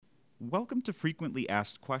Welcome to Frequently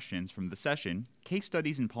Asked Questions from the session, Case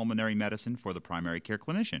Studies in Pulmonary Medicine for the Primary Care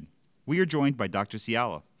Clinician. We are joined by Dr.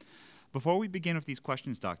 Ciala. Before we begin with these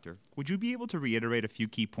questions, Doctor, would you be able to reiterate a few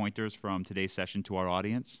key pointers from today's session to our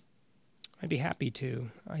audience? I'd be happy to.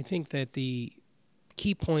 I think that the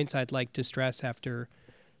key points I'd like to stress after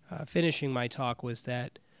finishing my talk was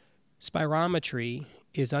that spirometry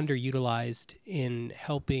is underutilized in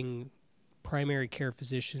helping primary care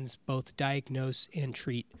physicians both diagnose and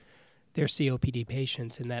treat their COPD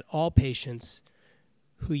patients, and that all patients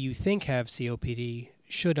who you think have COPD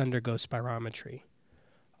should undergo spirometry.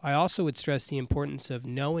 I also would stress the importance of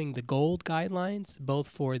knowing the GOLD guidelines, both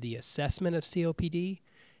for the assessment of COPD,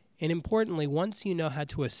 and importantly, once you know how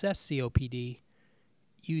to assess COPD,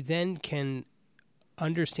 you then can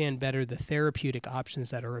understand better the therapeutic options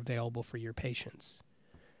that are available for your patients.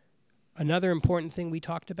 Another important thing we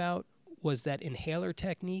talked about was that inhaler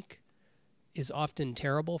technique is often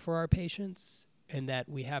terrible for our patients, and that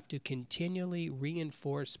we have to continually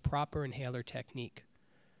reinforce proper inhaler technique.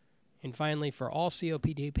 And finally, for all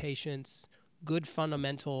COPD patients, good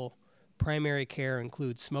fundamental primary care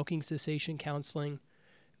includes smoking cessation counseling,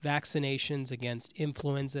 vaccinations against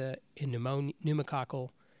influenza and pneumococcal,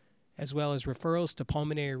 as well as referrals to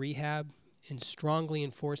pulmonary rehab, and strongly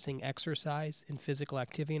enforcing exercise and physical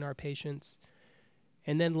activity in our patients,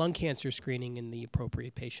 and then lung cancer screening in the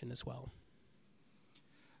appropriate patient as well.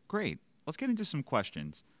 Great. Let's get into some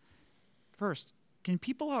questions. First, can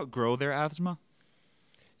people outgrow their asthma?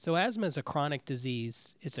 So asthma is a chronic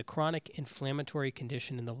disease. It's a chronic inflammatory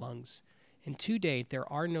condition in the lungs. And to date, there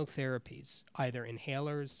are no therapies, either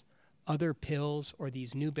inhalers, other pills, or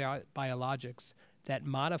these new biologics that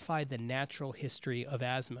modify the natural history of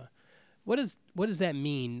asthma. What does that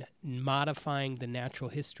mean, modifying the natural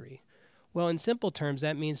history? Well, in simple terms,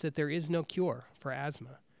 that means that there is no cure for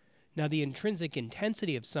asthma. Now, the intrinsic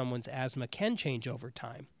intensity of someone's asthma can change over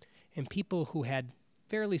time, and people who had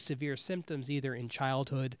fairly severe symptoms either in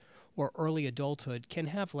childhood or early adulthood can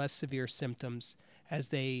have less severe symptoms as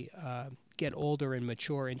they get older and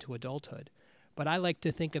mature into adulthood. But I like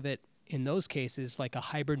to think of it in those cases like a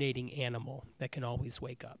hibernating animal that can always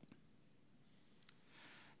wake up.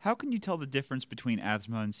 How can you tell the difference between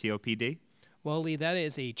asthma and COPD? Well, Lee, that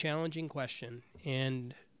is a challenging question,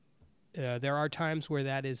 and there are times where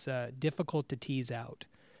that is difficult to tease out.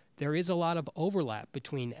 There is a lot of overlap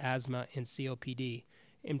between asthma and COPD,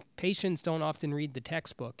 and patients don't often read the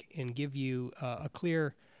textbook and give you a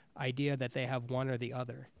clear idea that they have one or the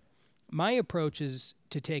other. My approach is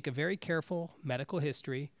to take a very careful medical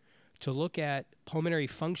history, to look at pulmonary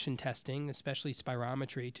function testing, especially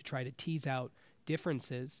spirometry, to try to tease out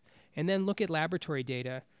differences, and then look at laboratory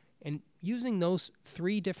data. And using those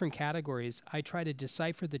three different categories, I try to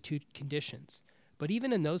decipher the two conditions. But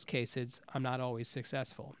even in those cases, I'm not always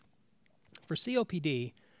successful. For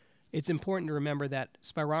COPD, it's important to remember that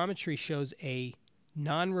spirometry shows a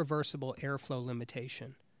non-reversible airflow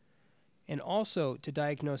limitation. And also, to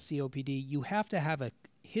diagnose COPD, you have to have a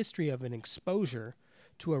history of an exposure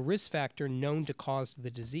to a risk factor known to cause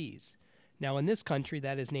the disease. Now, in this country,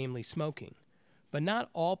 that is namely smoking. But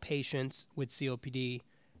not all patients with COPD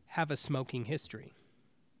have a smoking history.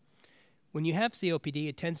 When you have COPD,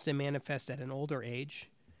 it tends to manifest at an older age.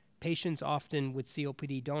 Patients often with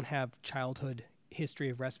COPD don't have childhood history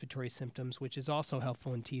of respiratory symptoms, which is also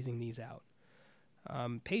helpful in teasing these out.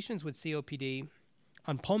 Patients with COPD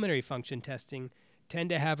on pulmonary function testing tend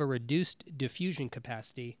to have a reduced diffusion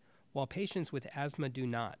capacity, while patients with asthma do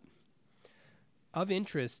not. Of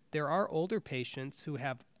interest, there are older patients who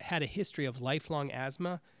have had a history of lifelong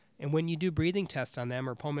asthma, and when you do breathing tests on them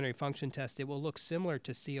or pulmonary function tests, it will look similar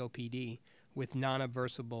to COPD with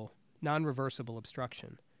non-reversible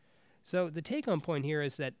obstruction. So the take-home point here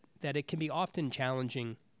is that it can be often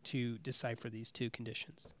challenging to decipher these two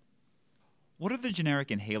conditions. What are the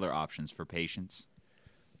generic inhaler options for patients?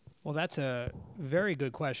 Well, that's a very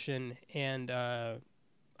good question, and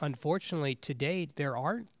unfortunately, to date, there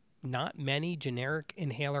are not many generic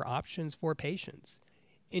inhaler options for patients.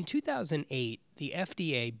 In 2008, the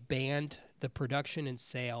FDA banned the production and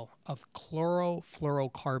sale of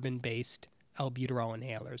chlorofluorocarbon-based albuterol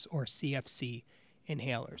inhalers, or CFC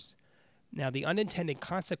inhalers. Now, the unintended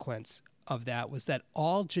consequence of that was that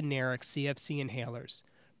all generic CFC inhalers,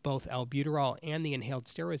 both albuterol and the inhaled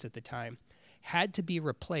steroids at the time, had to be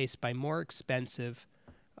replaced by more expensive,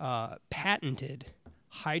 patented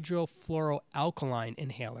hydrofluoroalkyl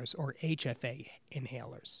inhalers, or HFA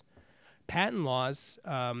inhalers. Patent laws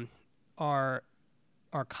are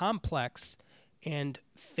complex and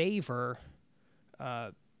favor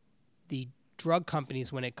the drug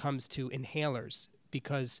companies when it comes to inhalers,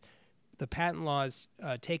 because the patent laws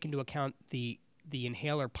take into account the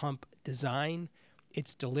inhaler pump design,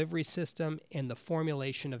 its delivery system, and the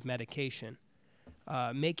formulation of medication,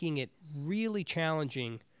 making it really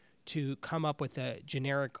challenging to come up with a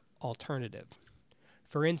generic alternative.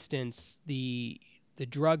 For instance, the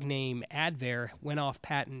drug name Advair went off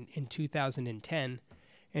patent in 2010,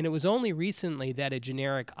 and it was only recently that a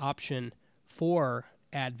generic option for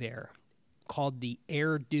Advair, called the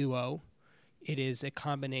Air Duo, it is a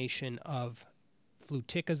combination of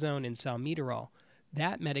fluticasone and salmeterol.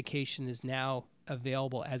 That medication is now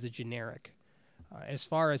available as a generic. As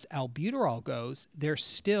far as albuterol goes, there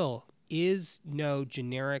still is no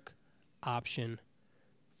generic option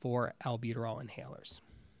for albuterol inhalers.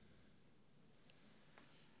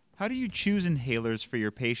 How do you choose inhalers for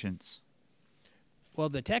your patients? Well,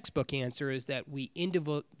 the textbook answer is that we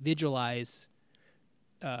individualize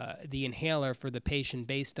the inhaler for the patient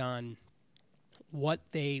based on what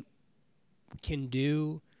they can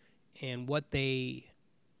do and what they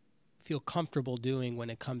feel comfortable doing when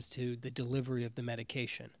it comes to the delivery of the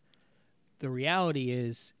medication. The reality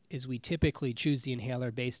is we typically choose the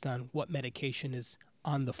inhaler based on what medication is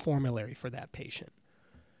on the formulary for that patient.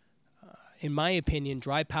 In my opinion,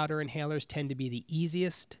 dry powder inhalers tend to be the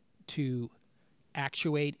easiest to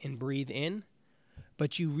actuate and breathe in,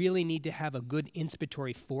 but you really need to have a good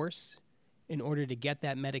inspiratory force in order to get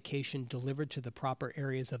that medication delivered to the proper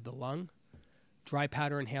areas of the lung. Dry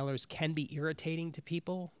powder inhalers can be irritating to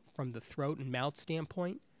people from the throat and mouth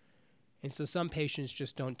standpoint, and so some patients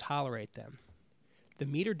just don't tolerate them. The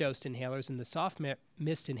meter-dosed inhalers and the soft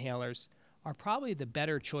mist inhalers are probably the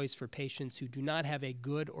better choice for patients who do not have a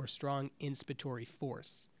good or strong inspiratory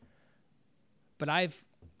force. But I've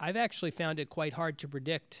actually found it quite hard to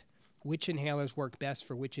predict which inhalers work best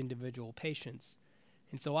for which individual patients.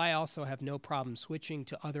 And so I also have no problem switching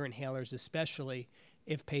to other inhalers, especially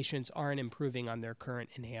if patients aren't improving on their current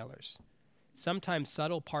inhalers. Sometimes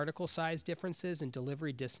subtle particle size differences and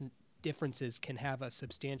delivery differences can have a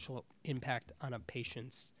substantial impact on a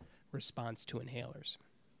patient's response to inhalers.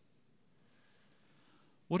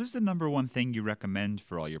 What is the number one thing you recommend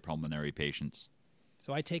for all your pulmonary patients?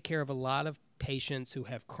 So I take care of a lot of patients who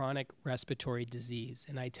have chronic respiratory disease,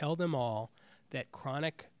 and I tell them all that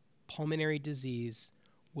chronic pulmonary disease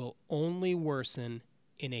will only worsen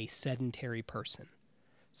in a sedentary person.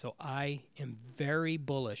 So I am very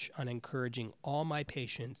bullish on encouraging all my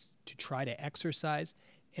patients to try to exercise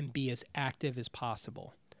and be as active as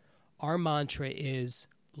possible. Our mantra is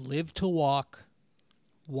live to walk,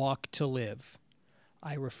 walk to live.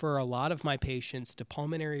 I refer a lot of my patients to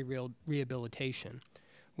pulmonary rehabilitation,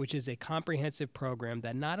 which is a comprehensive program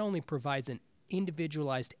that not only provides an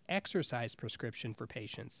individualized exercise prescription for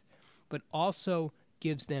patients, but also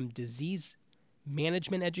gives them disease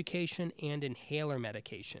management education and inhaler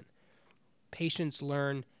medication. Patients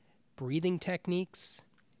learn breathing techniques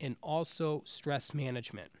and also stress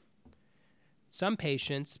management. Some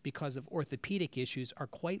patients, because of orthopedic issues, are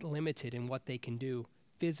quite limited in what they can do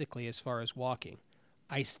physically as far as walking.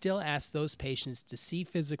 I still ask those patients to see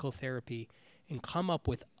physical therapy and come up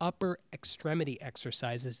with upper extremity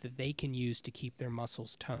exercises that they can use to keep their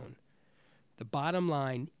muscles toned. The bottom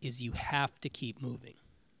line is you have to keep moving.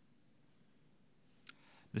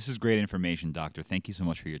 This is great information, Doctor. Thank you so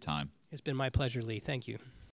much for your time. It's been my pleasure, Lee. Thank you.